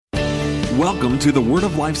Welcome to the Word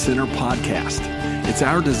of Life Center podcast. It's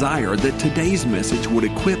our desire that today's message would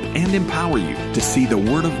equip and empower you to see the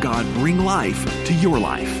Word of God bring life to your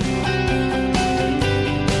life.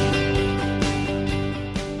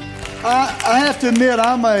 I have to admit,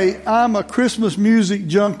 I'm a Christmas music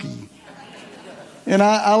junkie. And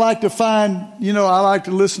I like to find, I like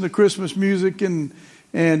to listen to Christmas music, and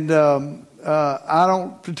I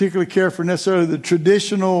don't particularly care for necessarily the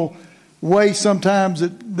traditional way sometimes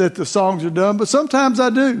that the songs are done, but sometimes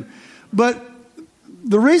I do. But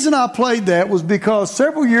the reason I played that was because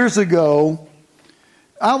several years ago,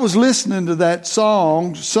 I was listening to that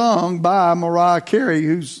song sung by Mariah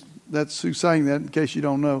Carey, that's who sang that, in case you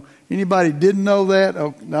don't know. Anybody didn't know that?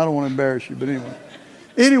 Oh, I don't want to embarrass you, but anyway.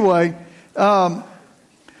 Anyway,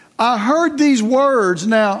 I heard these words.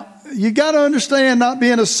 Now, you got to understand, not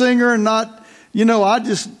being a singer and not, I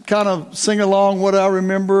just kind of sing along what I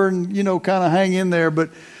remember and, kind of hang in there.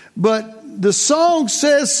 But the song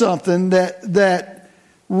says something that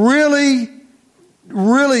really,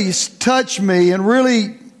 really touched me and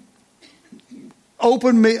really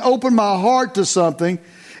opened my heart to something.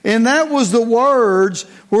 And that was the words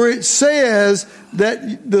where it says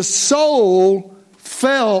that the soul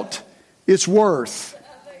felt its worth.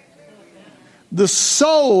 The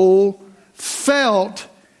soul felt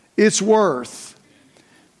its worth.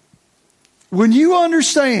 When you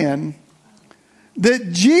understand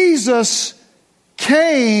that Jesus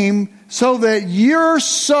came so that your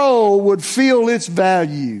soul would feel its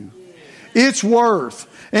value, its worth.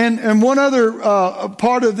 And one other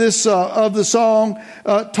part of this of the song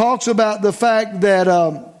talks about the fact that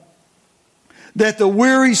that the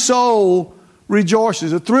weary soul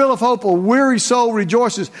rejoices. The thrill of hope, a weary soul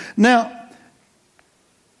rejoices. Now,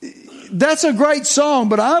 that's a great song,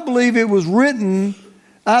 but I believe it was written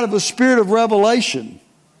out of a spirit of revelation.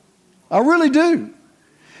 I really do.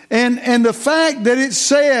 And the fact that it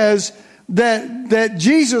says that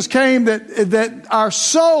Jesus came that our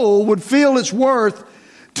soul would feel its worth,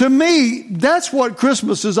 to me, that's what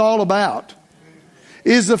Christmas is all about.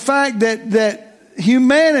 Is the fact that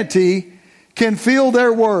humanity can feel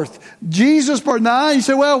their worth. Jesus, now you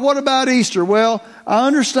say, well, what about Easter? Well, I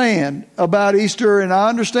understand about Easter and I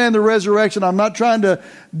understand the resurrection. I'm not trying to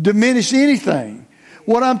diminish anything.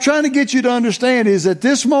 What I'm trying to get you to understand is at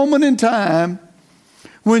this moment in time,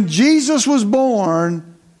 when Jesus was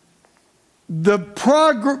born, the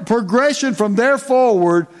progression from there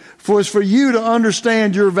forward was for you to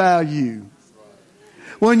understand your value.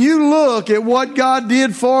 When you look at what God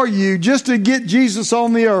did for you just to get Jesus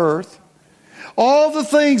on the earth, all the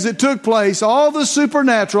things that took place, all the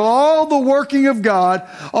supernatural, all the working of God,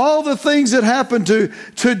 all the things that happened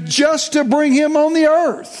to bring Him on the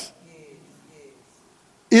earth.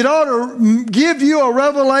 It ought to give you a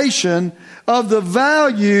revelation of the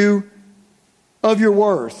value of your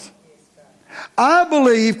worth. I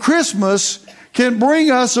believe Christmas can bring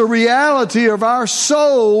us a reality of our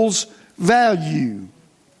soul's value.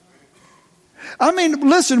 I mean,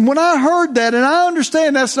 listen, when I heard that, and I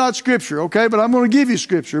understand that's not Scripture, okay, but I'm going to give you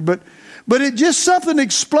Scripture, but it just something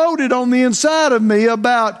exploded on the inside of me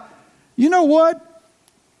about, you know what?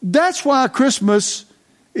 That's why Christmas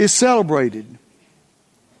is celebrated.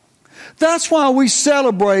 That's why we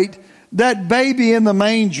celebrate that baby in the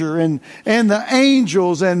manger and the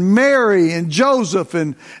angels and Mary and Joseph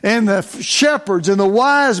and the shepherds and the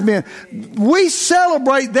wise men. We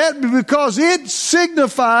celebrate that because it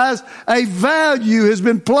signifies a value has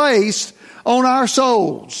been placed on our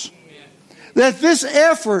souls. That this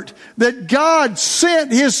effort that God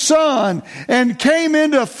sent His Son and came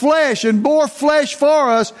into flesh and bore flesh for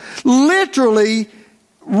us literally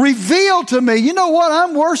revealed to me, you know what,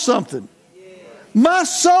 I'm worth something. My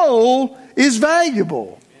soul is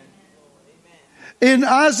valuable. In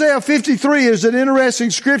Isaiah 53 is an interesting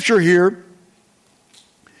scripture here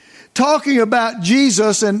talking about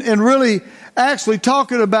Jesus and really actually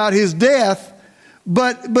talking about His death.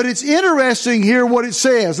 But it's interesting here what it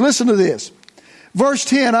says. Listen to this. Verse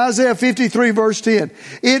 10, Isaiah 53 verse 10.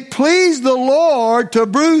 It pleased the Lord to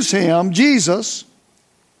bruise Him, Jesus.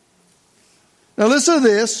 Now listen to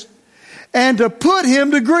this. And to put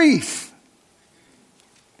Him to grief.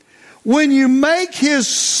 When you make His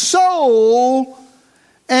soul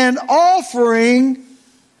an offering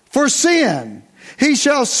for sin, He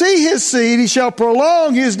shall see His seed, He shall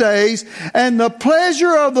prolong His days, and the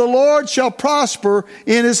pleasure of the Lord shall prosper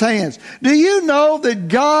in His hands. Do you know that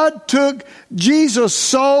God took Jesus'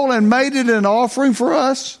 soul and made it an offering for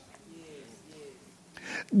us?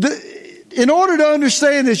 In order to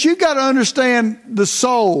understand this, you've got to understand the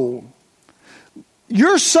soul.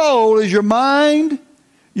 Your soul is your mind,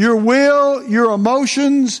 your will, your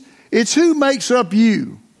emotions. It's who makes up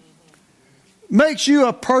you. Makes you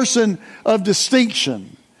a person of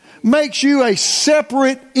distinction. Makes you a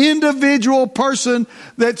separate individual person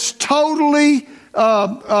that's totally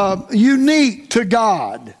unique to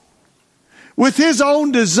God. With His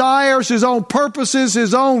own desires, His own purposes,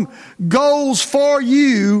 His own goals for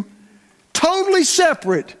you. Totally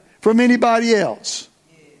separate from anybody else.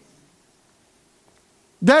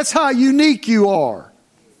 That's how unique you are.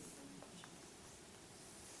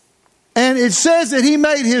 And it says that He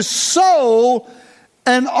made His soul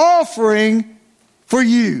an offering for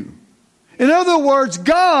you. In other words,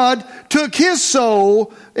 God took His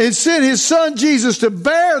soul and sent His Son Jesus to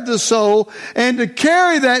bear the soul and to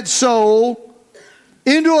carry that soul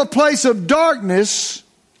into a place of darkness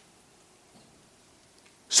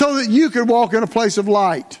so that you could walk in a place of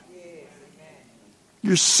light.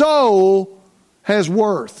 Your soul has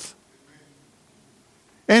worth.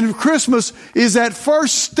 And Christmas is that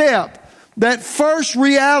first step, that first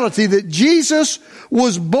reality that Jesus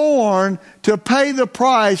was born to pay the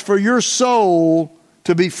price for your soul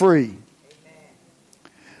to be free.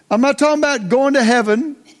 I'm not talking about going to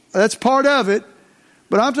heaven. That's part of it.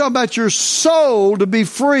 But I'm talking about your soul to be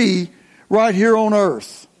right here on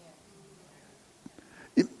earth.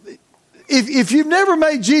 If you've never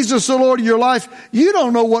made Jesus the Lord of your life, you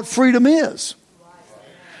don't know what freedom is.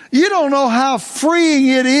 You don't know how freeing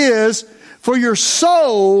it is for your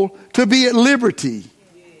soul to be at liberty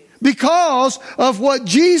because of what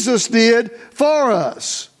Jesus did for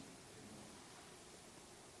us.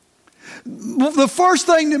 The first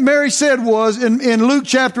thing that Mary said was in Luke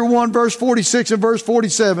chapter 1, verse 46 and verse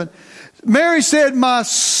 47, Mary said, "My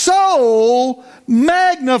soul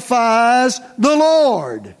magnifies the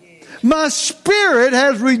Lord. My spirit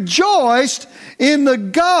has rejoiced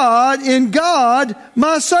in God,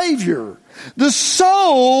 my Savior." The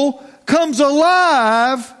soul comes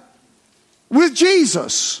alive with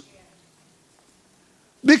Jesus.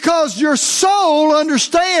 Because your soul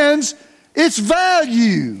understands its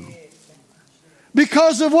value.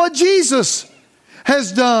 Because of what Jesus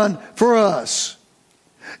has done for us.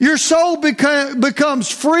 Your soul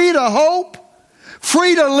becomes free to hope,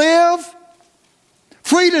 free to live,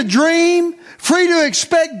 free to dream, free to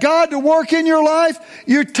expect God to work in your life.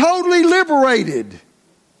 You're totally liberated.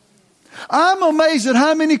 I'm amazed at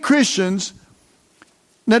how many Christians,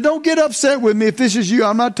 now don't get upset with me if this is you.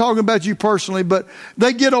 I'm not talking about you personally, but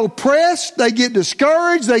they get oppressed, they get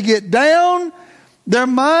discouraged, they get down, their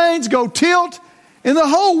minds go tilt. And the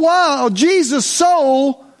whole while, Jesus'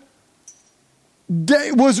 soul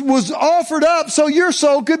was offered up so your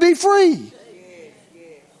soul could be free.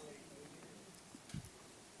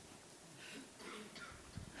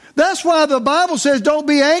 That's why the Bible says don't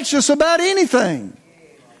be anxious about anything.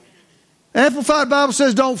 Amplified Bible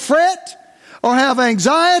says don't fret or have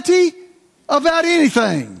anxiety about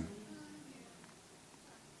anything.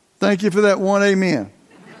 Thank you for that one amen.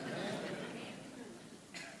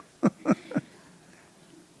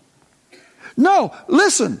 No,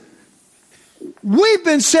 listen. We've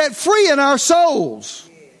been set free in our souls.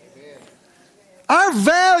 Our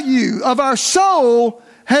value of our soul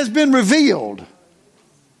has been revealed.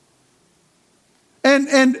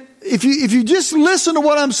 And if you just listen to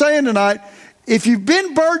what I'm saying tonight, if you've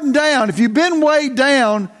been burdened down, if you've been weighed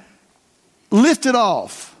down, lift it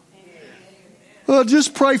off. Well,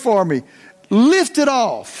 just pray for me. Lift it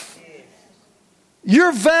off.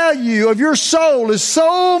 Your value of your soul is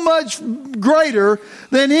so much greater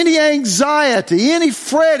than any anxiety, any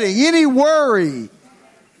fretting, any worry,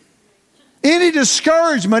 any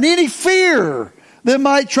discouragement, any fear that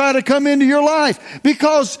might try to come into your life.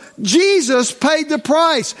 Because Jesus paid the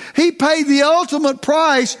price. He paid the ultimate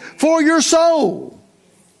price for your soul.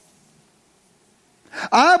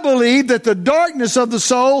 I believe that the darkness of the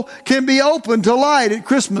soul can be opened to light at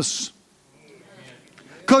Christmas.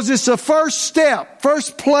 Because it's the first step,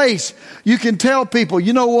 first place you can tell people,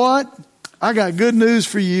 you know what? I got good news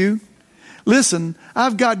for you. Listen,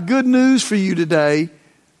 I've got good news for you today.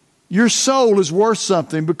 Your soul is worth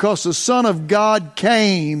something because the Son of God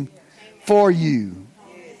came for you.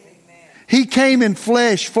 He came in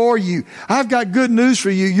flesh for you. I've got good news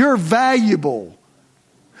for you. You're valuable.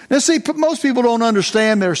 Now see, most people don't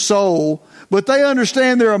understand their soul, but they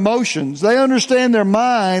understand their emotions. They understand their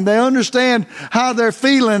mind. They understand how they're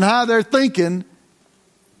feeling, how they're thinking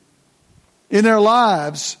in their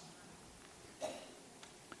lives.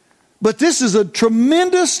 But this is a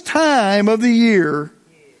tremendous time of the year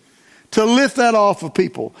to lift that off of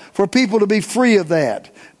people, for people to be free of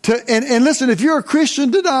that. And listen, if you're a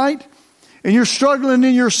Christian tonight, and you're struggling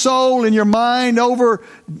in your soul and your mind over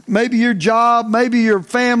maybe your job, maybe your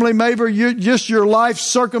family, maybe just your life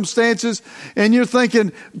circumstances, and you're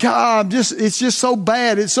thinking, God, it's just so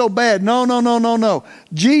bad. It's so bad. No.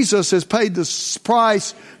 Jesus has paid the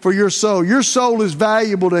price for your soul. Your soul is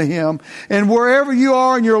valuable to Him. And wherever you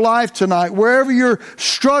are in your life tonight, wherever you're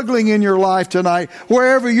struggling in your life tonight,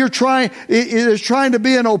 wherever it is trying to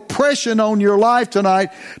be an oppression on your life tonight,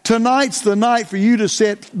 tonight's the night for you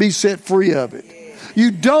to be set free of it.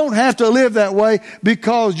 You don't have to live that way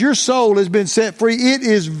because your soul has been set free. It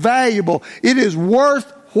is valuable. It is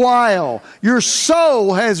worthwhile. Your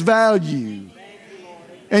soul has value.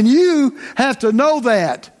 And you have to know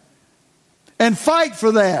that and fight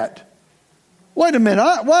for that. Wait a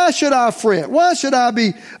minute. Why should I fret? Why should I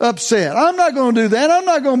be upset? I'm not going to do that. I'm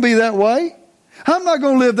not going to be that way. I'm not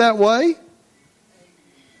going to live that way.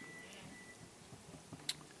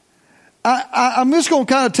 I'm just going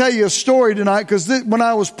to kind of tell you a story tonight because when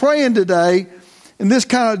I was praying today, and this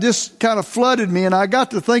kind of flooded me, and I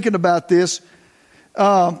got to thinking about this.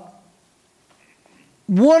 One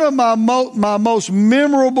of my most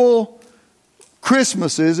memorable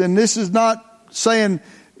Christmases, and this is not saying,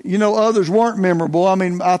 others weren't memorable. I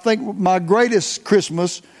mean, I think my greatest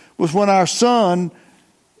Christmas was when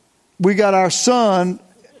we got our son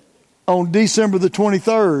on December the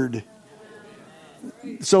 23rd.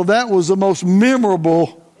 So that was the most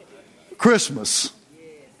memorable Christmas.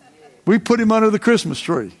 We put him under the Christmas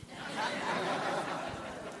tree.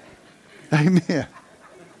 Amen.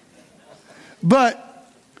 But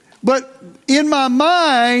in my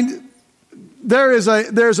mind, there's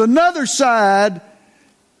another side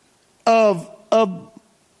of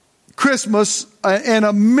Christmas and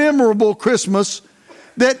a memorable Christmas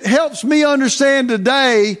that helps me understand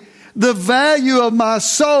today the value of my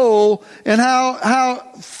soul and how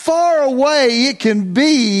far away it can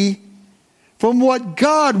be from what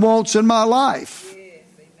God wants in my life.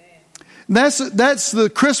 Yes, that's the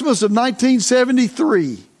Christmas of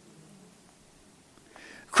 1973.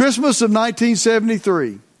 Christmas of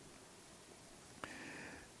 1973.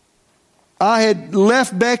 I had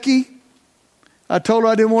left Becky. I told her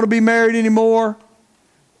I didn't want to be married anymore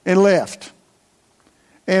and left.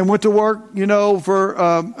 And went to work,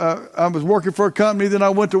 I was working for a company, then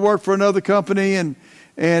I went to work for another company, and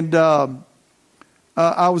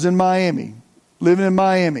I was in Miami, living in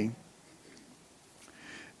Miami.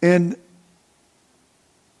 And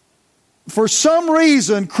for some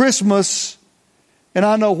reason, Christmas, and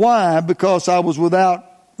I know why, because I was without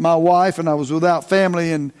my wife and I was without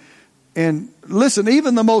family, and listen,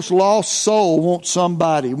 even the most lost soul wants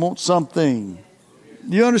somebody, wants something.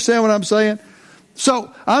 You understand what I'm saying?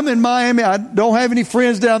 So I'm in Miami. I don't have any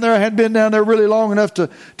friends down there. I hadn't been down there really long enough to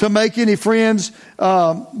make any friends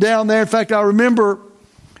down there. In fact, I remember,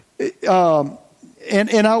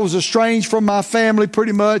 and I was estranged from my family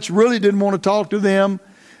pretty much. Really didn't want to talk to them,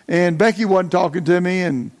 and Becky wasn't talking to me,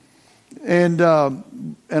 and I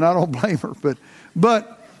don't blame her.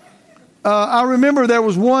 But I remember there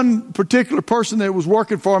was one particular person that was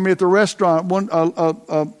working for me at the restaurant.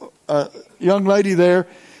 A young lady there.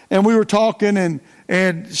 And we were talking,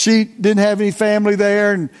 and she didn't have any family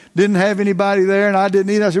there and didn't have anybody there, and I didn't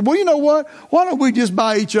either. I said, well, you know what? Why don't we just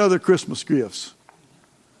buy each other Christmas gifts?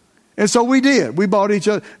 And so we did. We bought each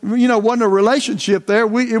other. Wasn't a relationship there.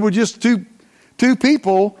 It was just two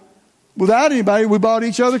people without anybody. We bought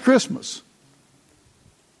each other Christmas.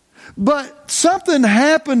 But something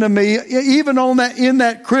happened to me, even in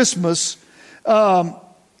that Christmas, even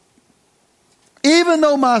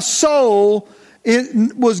though my soul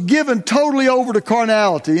was given totally over to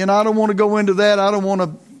carnality, and I don't want to go into that. I don't want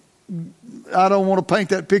to paint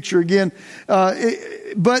that picture again.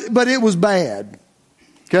 But it was bad.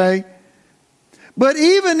 Okay? But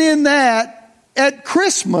even in that, at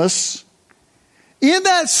Christmas, in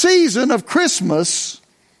that season of Christmas,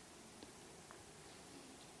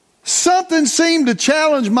 something seemed to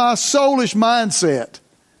challenge my soulish mindset.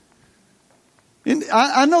 And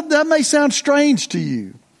I know that may sound strange to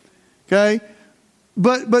you. Okay?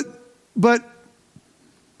 But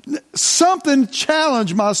something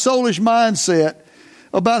challenged my soulish mindset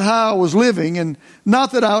about how I was living, and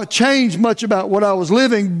not that I changed much about what I was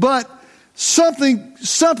living, but something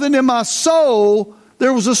in my soul,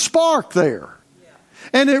 there was a spark there.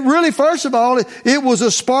 And it really, first of all, it was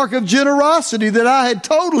a spark of generosity that I had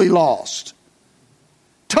totally lost.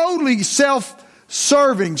 Totally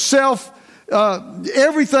self-serving,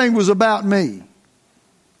 everything was about me.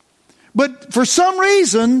 But for some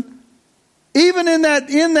reason, even in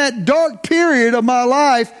that dark period of my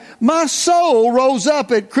life, my soul rose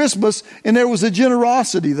up at Christmas, and there was a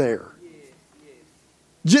generosity there.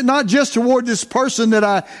 Not just toward this person that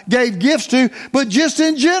I gave gifts to, but just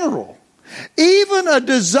in general. Even a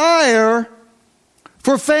desire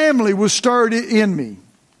for family was stirred in me.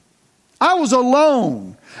 I was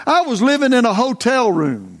alone. I was living in a hotel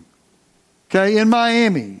room, in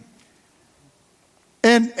Miami.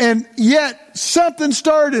 And yet something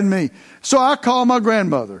stirred in me. So I called my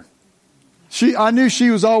grandmother. I knew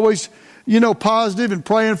she was always, positive and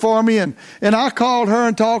praying for me. And I called her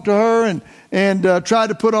and talked to her and tried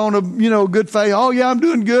to put on a, good face. Oh yeah, I'm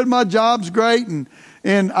doing good. My job's great.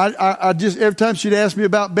 And I just, every time she'd ask me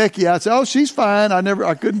about Becky, I'd say, oh, she's fine.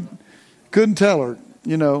 I couldn't tell her,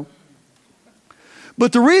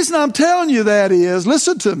 But the reason I'm telling you that is,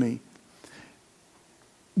 listen to me.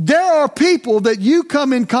 There are people that you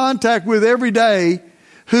come in contact with every day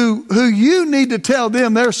who you need to tell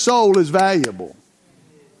them their soul is valuable.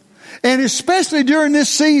 And especially during this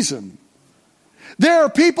season. There are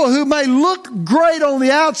people who may look great on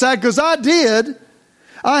the outside, because I did.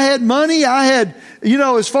 I had money, I had,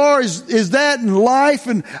 as far as that in life,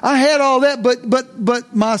 and I had all that,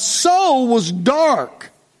 but my soul was dark.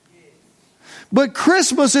 But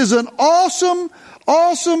Christmas is an awesome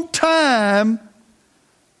time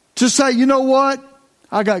to say, you know what?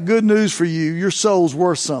 I got good news for you. Your soul's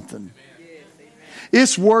worth something.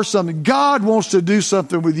 It's worth something. God wants to do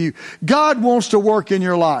something with you. God wants to work in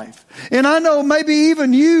your life. And I know maybe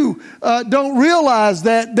even you don't realize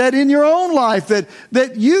that in your own life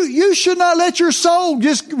that you should not let your soul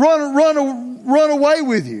just run away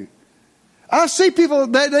with you. I see people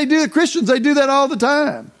that they do, Christians, they do that all the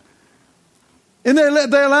time. And they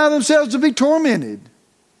allow themselves to be tormented.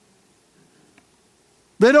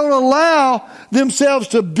 They don't allow themselves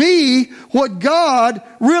to be what God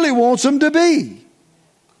really wants them to be.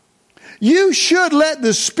 You should let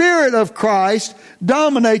the Spirit of Christ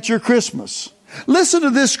dominate your Christmas. Listen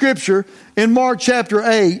to this scripture in Mark chapter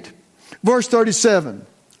 8, verse 37.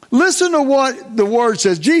 Listen to what the Word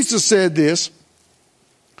says. Jesus said this.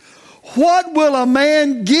 What will a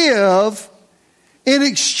man give in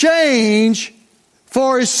exchange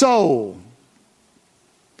for his soul?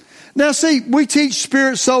 Now see, we teach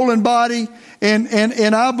spirit, soul, and body,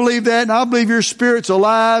 and I believe that, and I believe your spirit's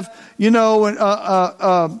alive, and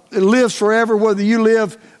it lives forever, whether you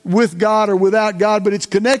live with God or without God, but it's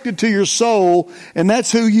connected to your soul, and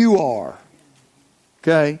that's who you are.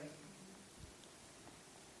 Okay?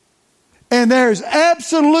 And there's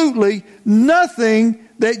absolutely nothing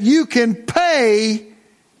that you can pay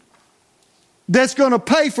that's going to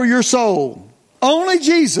pay for your soul. Only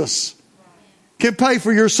Jesus can pay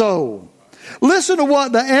for your soul. Listen to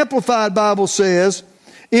what the Amplified Bible says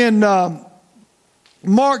in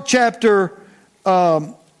Mark chapter,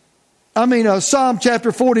 Psalm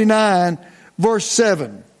chapter 49, verse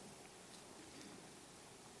 7.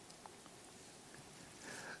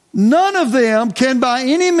 None of them can by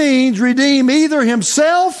any means redeem either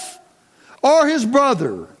himself or his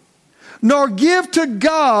brother, nor give to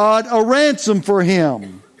God a ransom for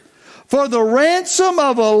him. For the ransom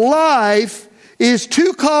of a life is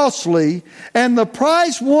too costly, and the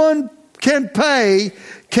price one can pay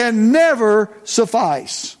can never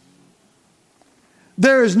suffice.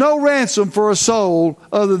 There is no ransom for a soul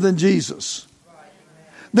other than Jesus.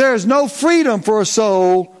 There is no freedom for a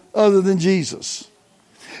soul other than Jesus.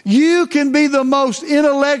 You can be the most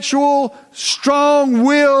intellectual,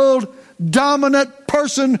 strong-willed, dominant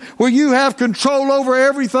person where you have control over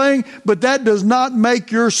everything, but that does not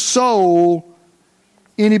make your soul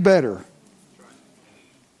any better.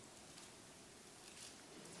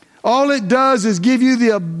 All it does is give you the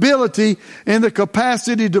ability and the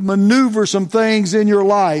capacity to maneuver some things in your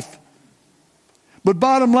life. But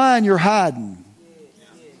bottom line, you're hiding.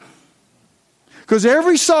 Because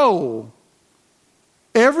every soul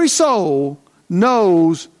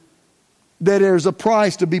knows that there's a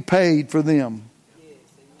price to be paid for them.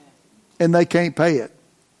 And they can't pay it.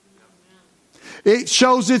 It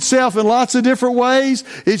shows itself in lots of different ways.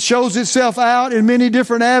 It shows itself out in many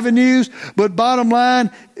different avenues. But bottom line,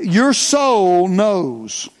 your soul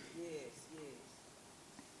knows.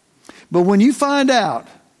 But when you find out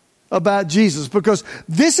about Jesus, because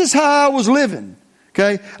this is how I was living.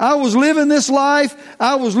 Okay, I was living this life.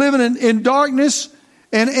 I was living in darkness.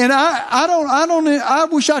 And I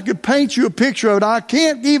wish I could paint you a picture of it. I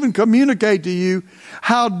can't even communicate to you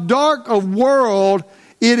how dark a world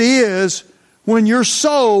it is when your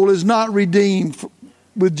soul is not redeemed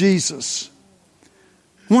with Jesus.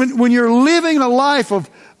 When you're living a life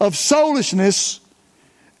of soulishness,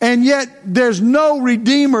 and yet there's no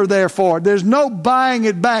redeemer there for it. There's no buying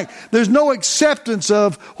it back. There's no acceptance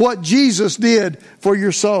of what Jesus did for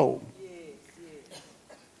your soul.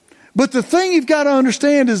 But the thing you've got to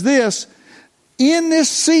understand is this. In this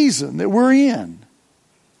season that we're in,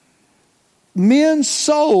 men's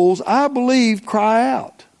souls, I believe, cry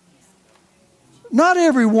out. Not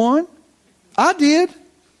everyone. I did.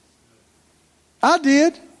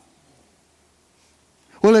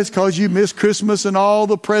 Well, it's because you missed Christmas and all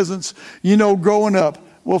the presents, growing up.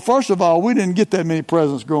 Well, first of all, we didn't get that many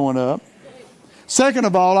presents growing up. Second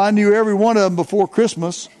of all, I knew every one of them before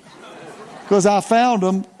Christmas because I found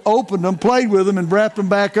them, opened them, played with them, and wrapped them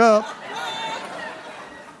back up.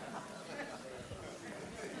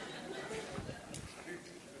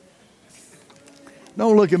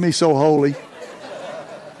 Don't look at me so holy.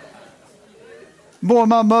 Boy,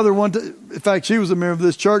 my mother in fact, she was a member of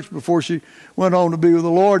this church before she went on to be with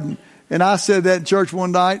the Lord. And I said that in church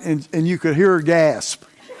one night, and you could hear her gasp.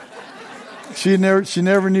 She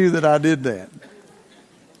never knew that I did that.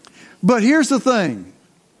 But here's the thing.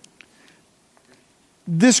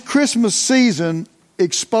 This Christmas season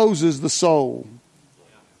exposes the soul.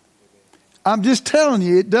 I'm just telling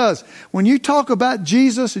you, it does. When you talk about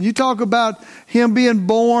Jesus and you talk about Him being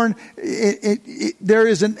born, there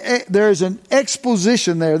is an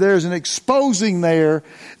exposition there. There is an exposing there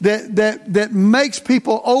that makes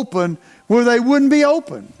people open where they wouldn't be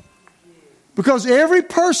open. Because every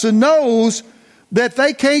person knows that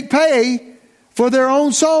they can't pay for their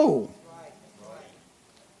own soul.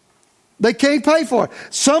 They can't pay for it.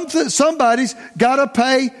 Somebody's got to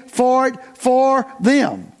pay for it for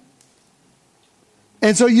them.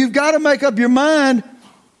 And so you've got to make up your mind,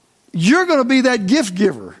 you're going to be that gift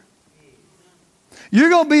giver. You're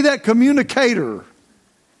going to be that communicator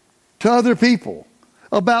to other people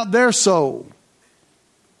about their soul.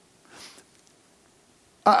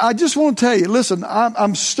 I just want to tell you, listen,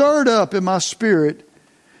 I'm stirred up in my spirit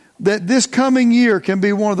that this coming year can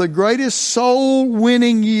be one of the greatest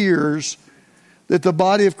soul-winning years that the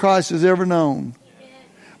body of Christ has ever known.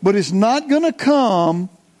 But it's not going to come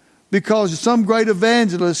because some great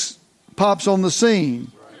evangelist pops on the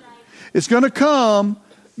scene. It's going to come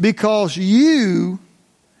because you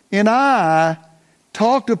and I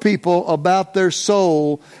talk to people about their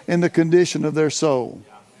soul and the condition of their soul.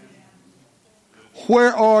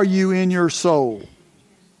 Where are you in your soul?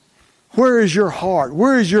 Where is your heart? What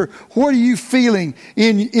are you feeling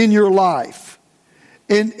in your life?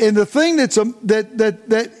 And the thing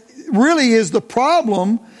that really is the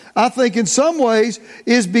problem, I think in some ways,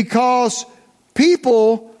 is because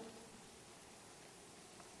people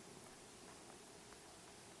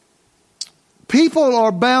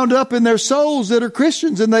are bound up in their souls that are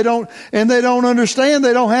Christians, and they don't understand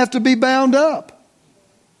they don't have to be bound up.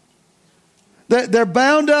 They're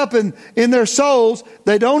bound up in their souls.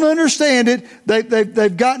 They don't understand it.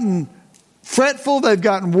 They've gotten fretful. They've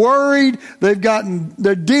gotten worried. They're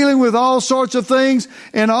dealing with all sorts of things,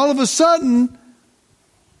 and all of a sudden,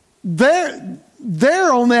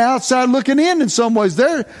 they're on the outside looking in some ways.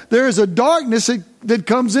 There is a darkness that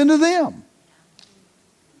comes into them.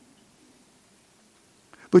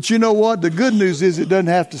 But you know what? The good news is it doesn't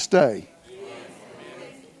have to stay.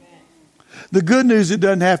 The good news, it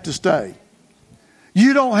doesn't have to stay.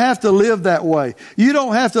 You don't have to live that way. You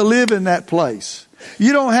don't have to live in that place.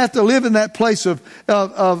 You don't have to live in that place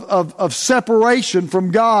of separation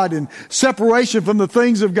from God and separation from the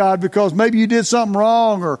things of God because maybe you did something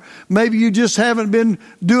wrong, or maybe you just haven't been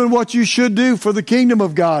doing what you should do for the kingdom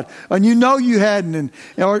of God, and you know you hadn't,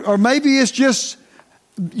 or maybe it's just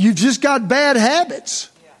you've just got bad habits.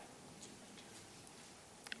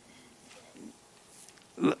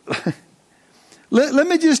 Let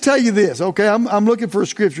me just tell you this, okay? I'm looking for a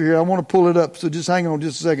scripture here. I want to pull it up, so just hang on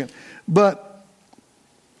just a second. But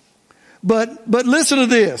listen to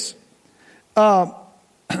this.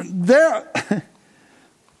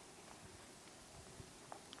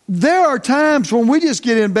 There are times when we just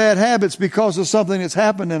get in bad habits because of something that's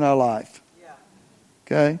happened in our life.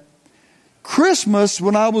 Okay? Christmas,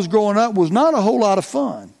 when I was growing up, was not a whole lot of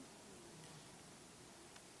fun.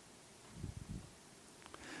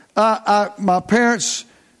 My parents,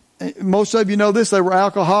 most of you know this, they were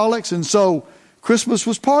alcoholics, and so Christmas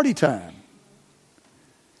was party time.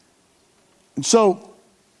 And so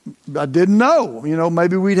I didn't know,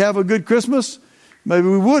 maybe we'd have a good Christmas, maybe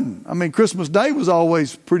we wouldn't. I mean, Christmas Day was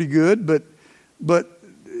always pretty good, but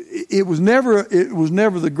it was never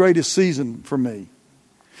the greatest season for me.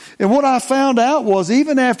 And what I found out was,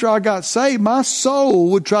 even after I got saved, my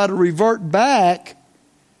soul would try to revert back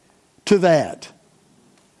to that.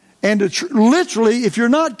 And literally, if you're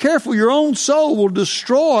not careful, your own soul will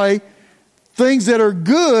destroy things that are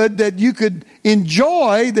good, that you could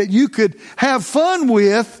enjoy, that you could have fun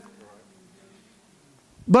with,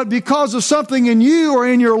 But because of something in you or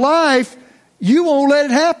in your life, you won't let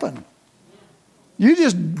it happen. You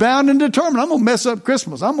just bound and determined, I'm going to mess up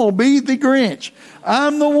Christmas. I'm going to be the Grinch.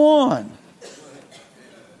 I'm the one.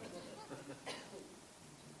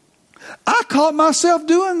 I caught myself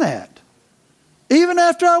doing that. Even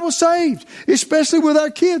after I was saved, especially with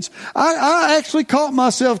our kids. I actually caught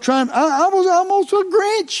myself trying, I was almost a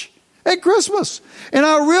Grinch at Christmas. And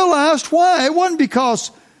I realized why. It wasn't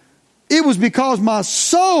because, it was because my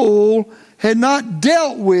soul had not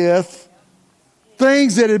dealt with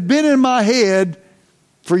things that had been in my head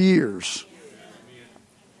for years.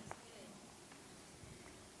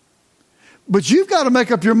 But you've got to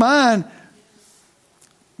make up your mind,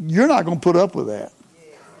 you're not going to put up with that.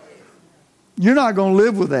 You're not going to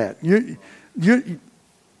live with that. You're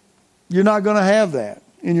not going to have that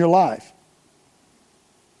in your life.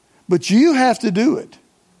 But you have to do it.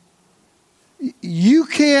 You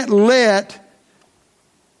can't let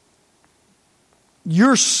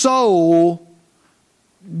your soul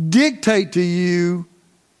dictate to you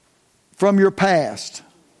from your past.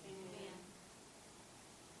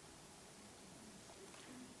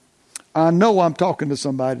 I know I'm talking to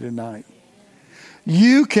somebody tonight.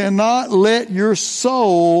 You cannot let your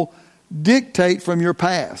soul dictate from your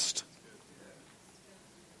past.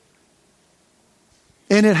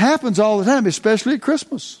 And it happens all the time, especially at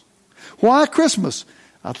Christmas. Why Christmas?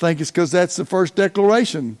 I think it's because that's the first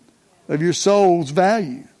declaration of your soul's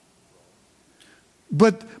value.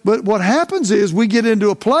 But what happens is we get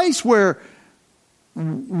into a place where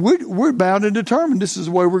we're bound and determined this is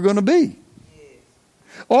the way we're going to be.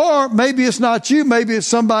 Or maybe it's not you, maybe it's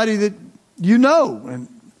somebody that you know. And,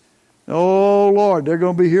 oh Lord, they're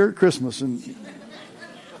going to be here at Christmas. And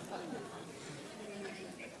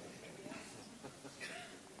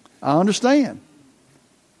I understand.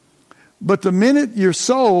 But the minute your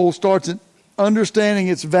soul starts understanding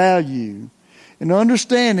its value and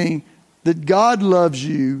understanding that God loves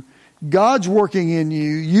you, God's working in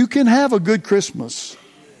you, you can have a good Christmas.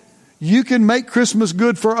 You can make Christmas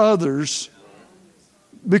good for others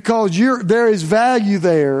because there is value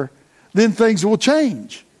there. Then things will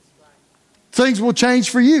change. Things will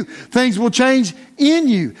change for you. Things will change in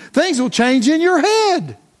you. Things will change in your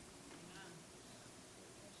head.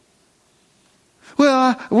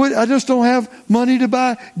 Well, I just don't have money to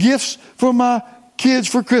buy gifts for my kids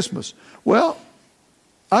for Christmas. Well,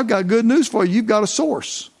 I've got good news for you. You've got a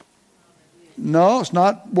source. No, it's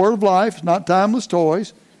not Word of Life. It's not Timeless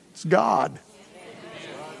Toys. It's God.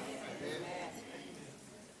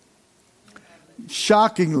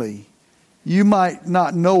 Shockingly, you might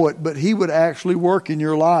not know it, but He would actually work in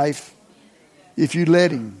your life if you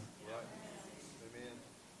let Him.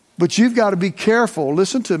 But you've got to be careful.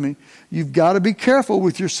 Listen to me. You've got to be careful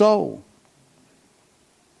with your soul.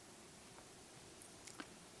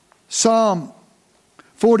 Psalm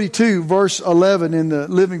 42 verse 11 in the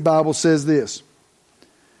Living Bible says this.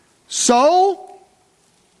 Soul,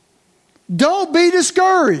 don't be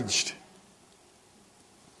discouraged.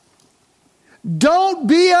 Don't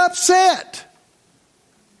be upset.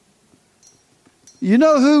 You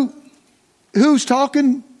know who's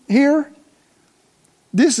talking here?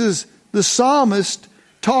 This is the psalmist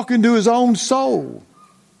talking to his own soul.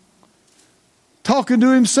 Talking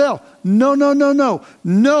to himself. No,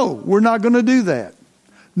 we're not going to do that.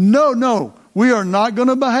 No, we are not going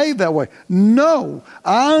to behave that way. No,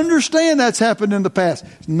 I understand that's happened in the past.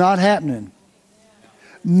 It's not happening.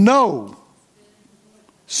 No.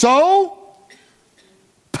 So,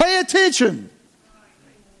 pay attention.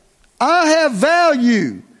 I have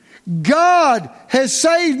value. God has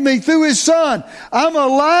saved me through His Son. I'm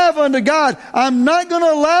alive unto God. I'm not going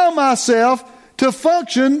to allow myself to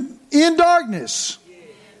function in darkness.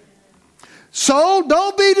 So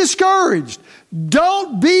don't be discouraged.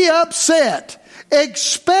 Don't be upset.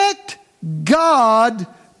 Expect God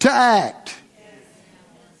to act.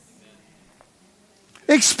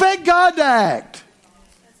 Expect God to act.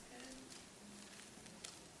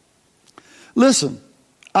 Listen,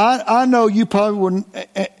 I know you probably wouldn't.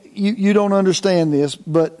 You don't understand this,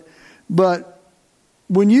 but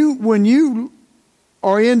when you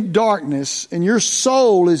are in darkness and your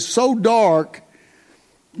soul is so dark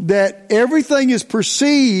that everything is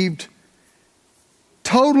perceived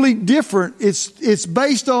totally different. It's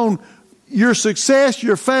based on your success,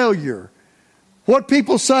 your failure, what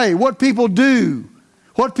people say, what people do,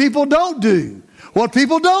 what people don't do, what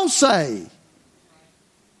people don't say.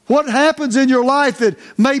 What happens in your life that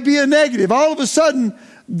may be a negative. All of a sudden,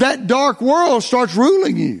 that dark world starts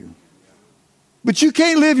ruling you. But you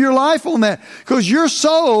can't live your life on that because your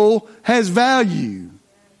soul has value.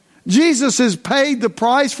 Jesus has paid the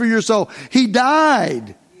price for your soul. He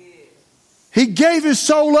died. He gave His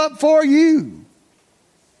soul up for you.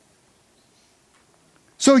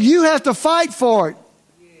 So you have to fight for it.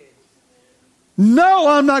 No,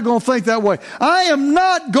 I'm not going to think that way. I am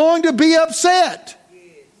not going to be upset.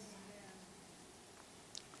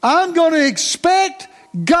 I'm going to expect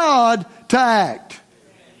God to act.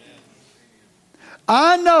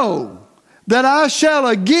 I know that I shall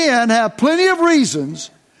again have plenty of reasons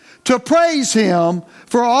to praise Him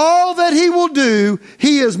for all that He will do.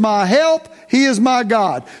 He is my help. He is my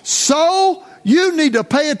God. So you need to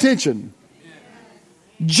pay attention.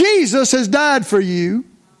 Jesus has died for you.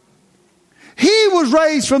 He was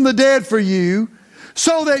raised from the dead for you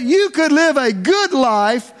so that you could live a good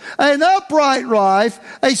life, an upright life,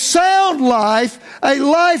 a sound life, a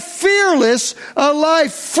life fearless, a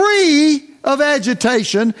life free of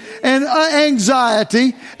agitation and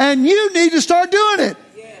anxiety, and you need to start doing it.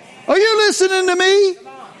 Are you listening to me?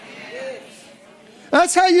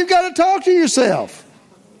 That's how you've got to talk to yourself.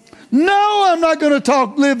 No, I'm not going to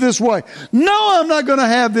live this way. No, I'm not going to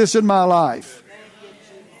have this in my life.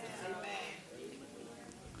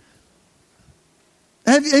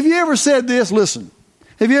 Have you ever said this? Listen.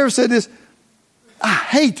 Have you ever said this? I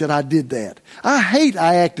hate that I did that. I hate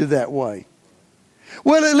I acted that way.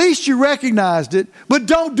 Well, at least you recognized it, but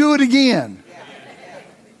don't do it again.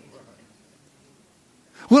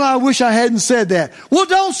 Well, I wish I hadn't said that. Well,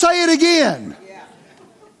 don't say it again.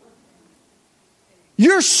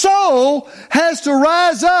 Your soul has to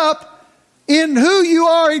rise up in who you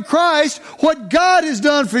are in Christ, what God has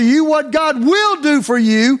done for you, what God will do for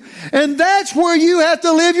you, and that's where you have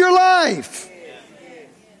to live your life.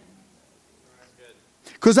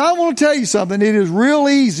 Because I want to tell you something, it is real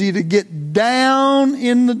easy to get down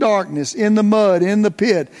in the darkness, in the mud, in the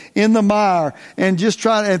pit, in the mire, and just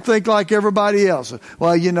try and think like everybody else.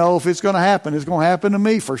 Well, you know, if it's going to happen, it's going to happen to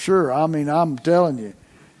me for sure. I mean, I'm telling you.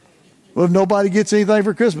 Well, if nobody gets anything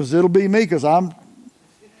for Christmas, it'll be me because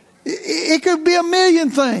it could be a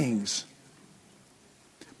million things.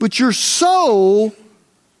 But your soul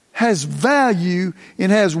has value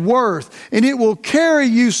and has worth, and it will carry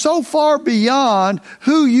you so far beyond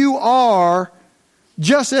who you are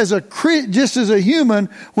just as a human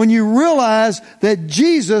when you realize that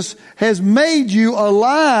Jesus has made you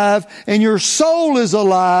alive and your soul is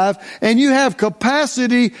alive and you have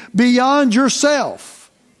capacity beyond yourself.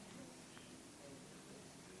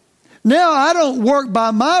 Now I don't work by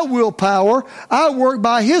my willpower. I work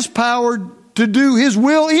by His power to do His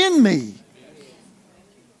will in me.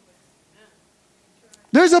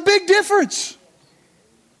 There's a big difference.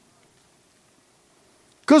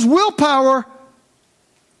 Because willpower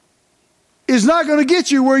is not going to get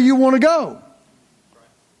you where you want to go.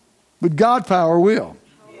 But God power will.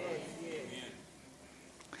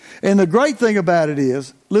 And the great thing about it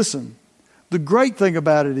is, listen, the great thing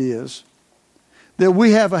about it is that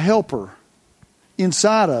we have a helper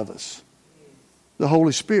inside of us, the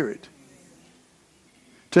Holy Spirit,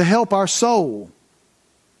 to help our soul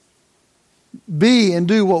be and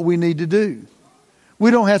do what we need to do.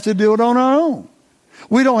 We don't have to do it on our own.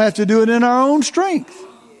 We don't have to do it in our own strength.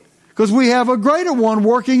 Because we have a greater one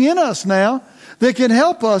working in us now that can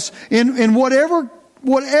help us in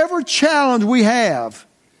whatever challenge we have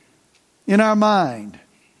in our mind.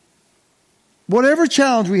 Whatever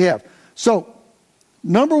challenge we have. So,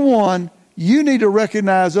 number one, you need to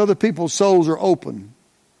recognize other people's souls are open.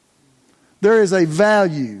 There is a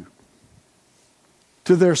value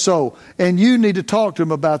to their soul. And you need to talk to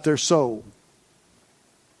them about their soul.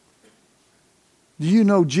 Do you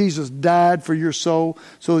know Jesus died for your soul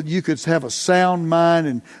so that you could have a sound mind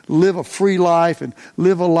and live a free life and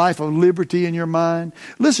live a life of liberty in your mind?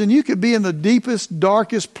 Listen, you could be in the deepest,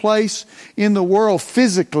 darkest place in the world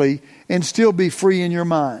physically and still be free in your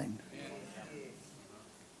mind.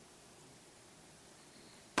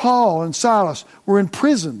 Paul and Silas were in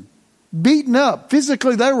prison, beaten up.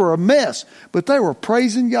 Physically, they were a mess, but they were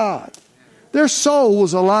praising God. Their soul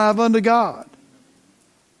was alive unto God.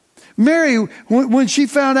 Mary, when she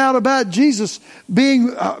found out about Jesus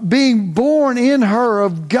being born in her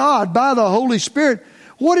of God by the Holy Spirit,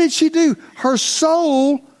 what did she do? Her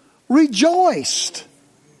soul rejoiced.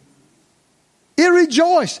 It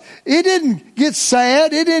rejoiced. It didn't get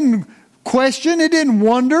sad. It didn't question. It didn't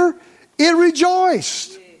wonder. It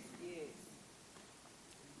rejoiced.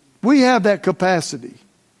 We have that capacity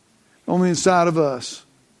on the inside of us.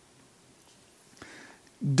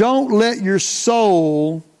 Don't let your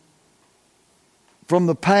soul from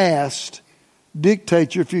the past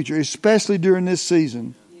dictate your future, especially during this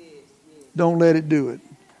season. Don't let it do it.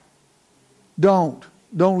 Don't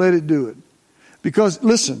let it do it. Because,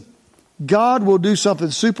 listen, God will do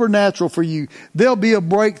something supernatural for you. There'll be a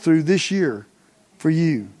breakthrough this year for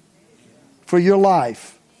you, for your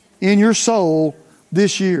life, in your soul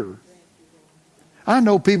this year. I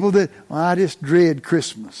know people that, I just dread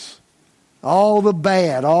Christmas. All the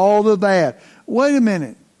bad. Wait a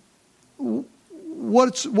minute.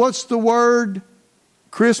 What's the word?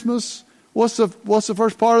 Christmas? What's the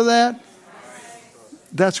first part of that?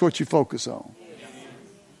 That's what you focus on.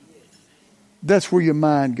 That's where your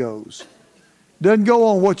mind goes. Doesn't go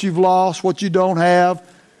on what you've lost, what you don't have,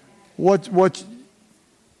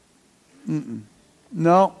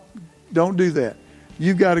 No, don't do that.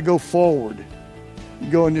 You've got to go forward.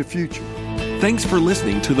 Go in your future. Thanks for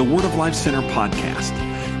listening to the Word of Life Center podcast.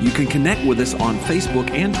 You can connect with us on Facebook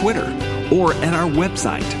and Twitter, or at our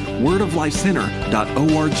website,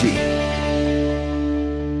 wordoflifecenter.org.